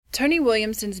Tony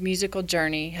Williamson's musical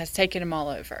journey has taken him all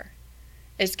over.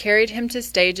 It's carried him to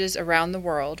stages around the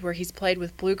world where he's played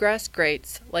with bluegrass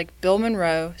greats like Bill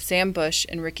Monroe, Sam Bush,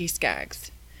 and Ricky Skaggs.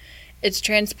 It's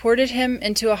transported him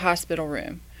into a hospital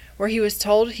room where he was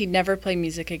told he'd never play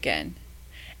music again.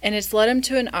 And it's led him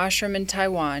to an ashram in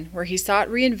Taiwan where he sought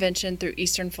reinvention through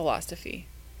Eastern philosophy.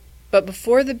 But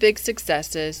before the big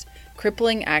successes,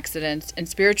 crippling accidents, and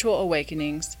spiritual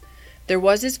awakenings, there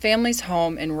was his family's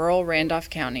home in rural Randolph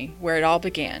County where it all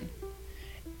began.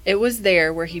 It was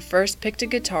there where he first picked a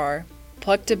guitar,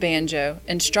 plucked a banjo,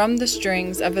 and strummed the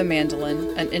strings of a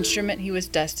mandolin, an instrument he was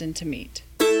destined to meet.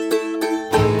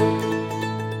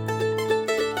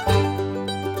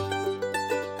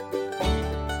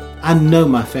 I know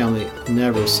my family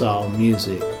never saw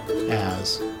music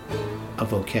as a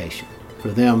vocation. For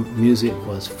them, music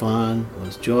was fun,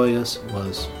 was joyous,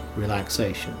 was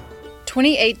relaxation.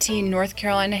 2018 North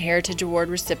Carolina Heritage Award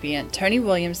recipient Tony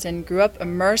Williamson grew up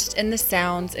immersed in the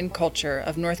sounds and culture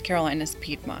of North Carolina's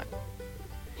Piedmont.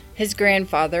 His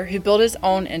grandfather, who built his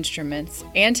own instruments,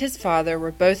 and his father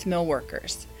were both mill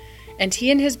workers, and he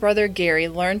and his brother Gary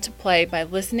learned to play by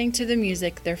listening to the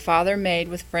music their father made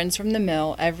with friends from the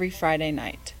mill every Friday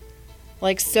night.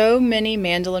 Like so many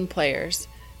mandolin players,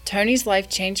 Tony's life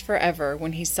changed forever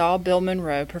when he saw Bill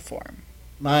Monroe perform.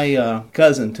 My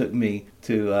cousin took me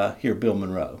to hear Bill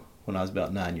Monroe when I was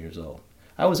about 9 years old.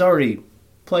 I was already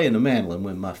playing the mandolin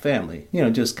with my family,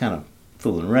 just kind of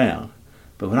fooling around.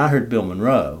 But when I heard Bill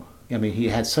Monroe, he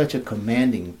had such a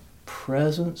commanding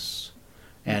presence,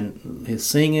 and his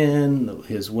singing,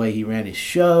 his way he ran his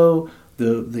show,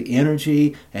 the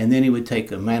energy, and then he would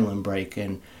take a mandolin break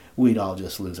and we'd all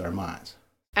just lose our minds.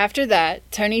 After that,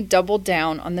 Tony doubled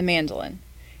down on the mandolin.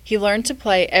 He learned to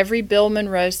play every Bill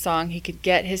Monroe song he could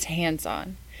get his hands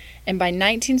on, and by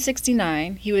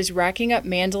 1969 he was racking up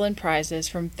mandolin prizes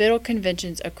from fiddle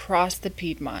conventions across the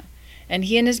Piedmont, and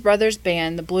he and his brother's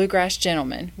band, the Bluegrass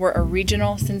Gentlemen, were a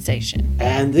regional sensation.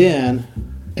 And then,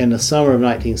 in the summer of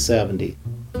 1970,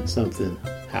 something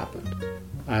happened.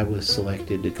 I was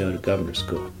selected to go to governor's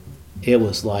school. It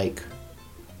was like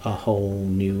a whole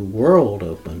new world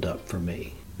opened up for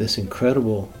me. This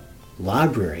incredible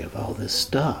library of all this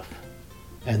stuff.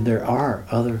 And there are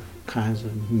other kinds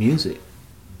of music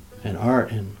and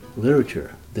art and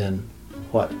literature than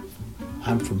what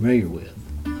I'm familiar with.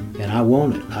 And I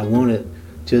want it. I want it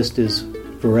just as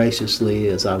voraciously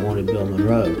as I wanted Bill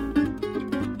Monroe.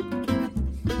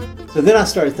 So then I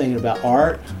started thinking about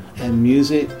art and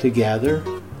music together.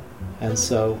 And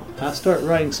so I started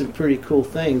writing some pretty cool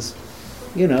things,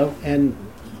 and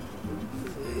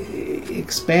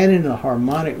expanding the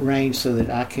harmonic range so that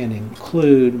I can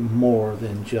include more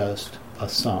than just a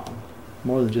song,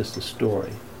 more than just a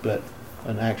story, but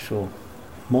an actual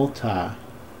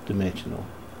multi-dimensional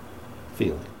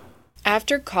feeling.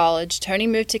 After college, Tony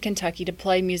moved to Kentucky to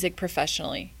play music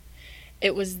professionally.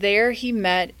 It was there he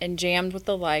met and jammed with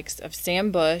the likes of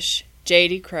Sam Bush,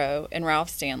 J.D. Crowe, and Ralph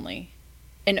Stanley.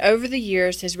 And over the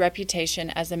years, his reputation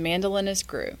as a mandolinist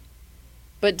grew.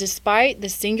 But despite the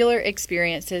singular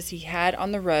experiences he had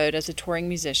on the road as a touring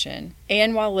musician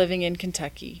and while living in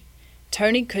Kentucky,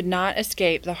 Tony could not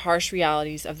escape the harsh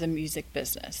realities of the music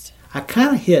business. I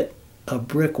kind of hit a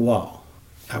brick wall.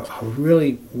 I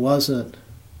really wasn't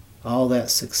all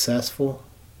that successful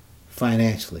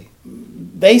financially.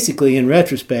 Basically, in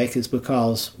retrospect, it's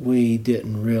because we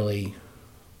didn't really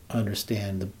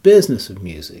understand the business of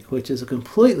music, which is a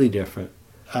completely different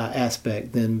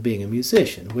aspect than being a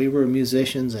musician. We were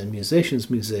musicians and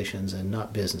musicians and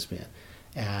not businessmen.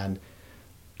 And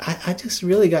I just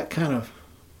really got kind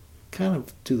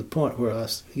of to the point where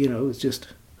it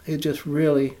just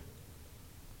really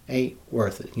ain't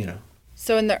worth it,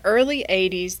 So in the early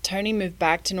 80s, Tony moved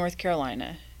back to North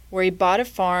Carolina, where he bought a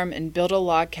farm and built a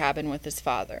log cabin with his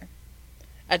father.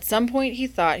 At some point, he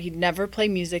thought he'd never play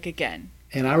music again.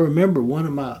 And I remember one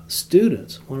of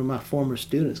my former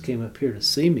students came up here to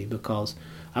see me because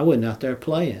I wasn't out there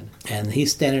playing. And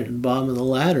he's standing at the bottom of the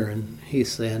ladder and he's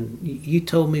saying, "You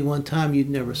told me one time you'd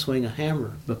never swing a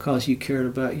hammer because you cared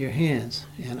about your hands."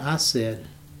 And I said,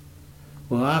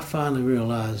 "Well, I finally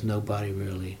realized nobody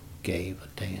really gave a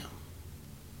damn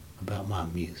about my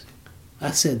music."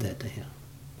 I said that to him.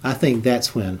 I think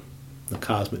that's when the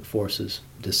cosmic forces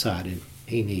decided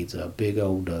he needs a big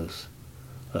old dose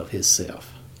of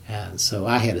himself. And so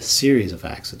I had a series of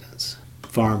accidents,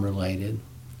 farm-related,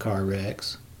 car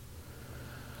wrecks.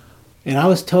 And I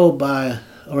was told by an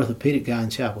orthopedic guy in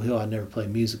Chapel Hill I'd never play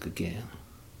music again.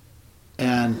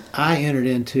 And I entered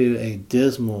into a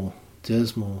dismal,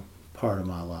 dismal part of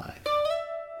my life.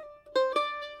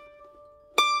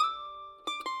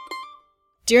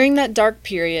 During that dark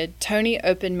period, Tony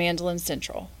opened Mandolin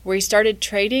Central, where he started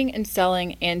trading and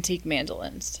selling antique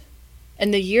mandolins.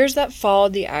 In the years that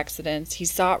followed the accidents, he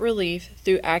sought relief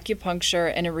through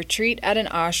acupuncture and a retreat at an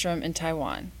ashram in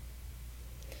Taiwan.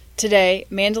 Today,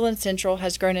 Mandolin Central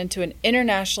has grown into an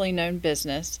internationally known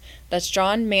business that's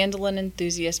drawn mandolin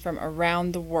enthusiasts from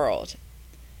around the world.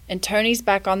 And Tony's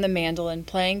back on the mandolin,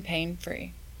 playing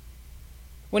pain-free.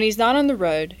 When he's not on the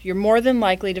road, you're more than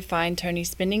likely to find Tony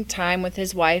spending time with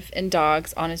his wife and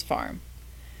dogs on his farm.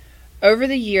 Over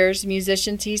the years,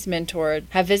 musicians he's mentored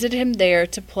have visited him there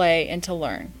to play and to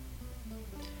learn.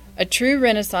 A true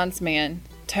Renaissance man,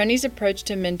 Tony's approach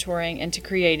to mentoring and to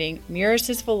creating mirrors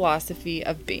his philosophy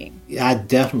of being. I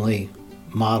definitely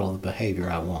model the behavior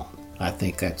I want. I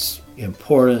think that's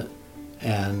important,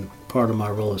 and part of my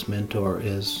role as mentor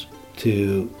is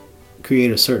to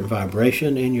create a certain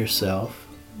vibration in yourself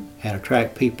and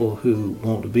attract people who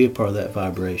want to be a part of that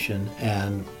vibration,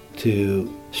 and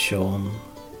to show them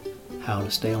how to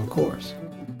stay on course.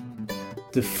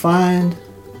 To find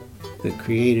the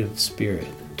creative spirit,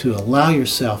 to allow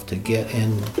yourself to get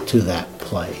into that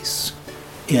place,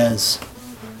 is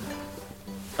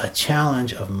a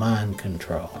challenge of mind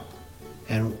control.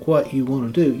 And what you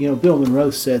want to do, Bill Monroe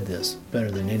said this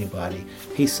better than anybody.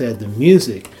 He said the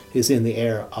music is in the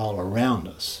air all around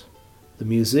us. The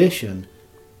musician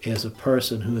is a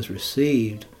person who has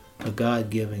received a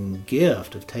God-given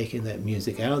gift of taking that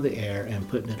music out of the air and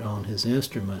putting it on his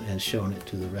instrument and showing it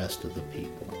to the rest of the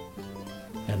people.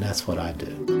 And that's what I do.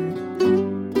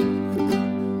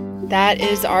 That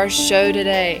is our show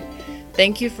today.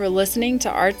 Thank you for listening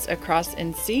to Arts Across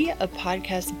NC, a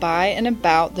podcast by and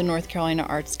about the North Carolina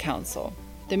Arts Council.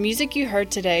 The music you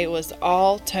heard today was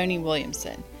all Tony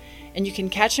Williamson, and you can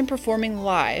catch him performing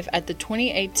live at the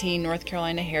 2018 North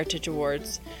Carolina Heritage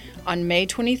Awards on May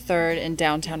 23rd in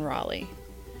downtown Raleigh.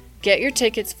 Get your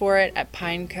tickets for it at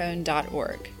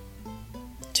pinecone.org.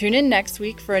 Tune in next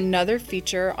week for another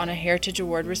feature on a Heritage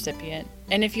Award recipient,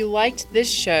 and if you liked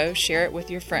this show, share it with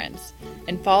your friends,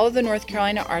 and follow the North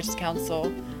Carolina Arts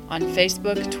Council on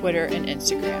Facebook, Twitter, and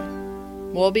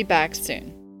Instagram. We'll be back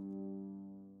soon.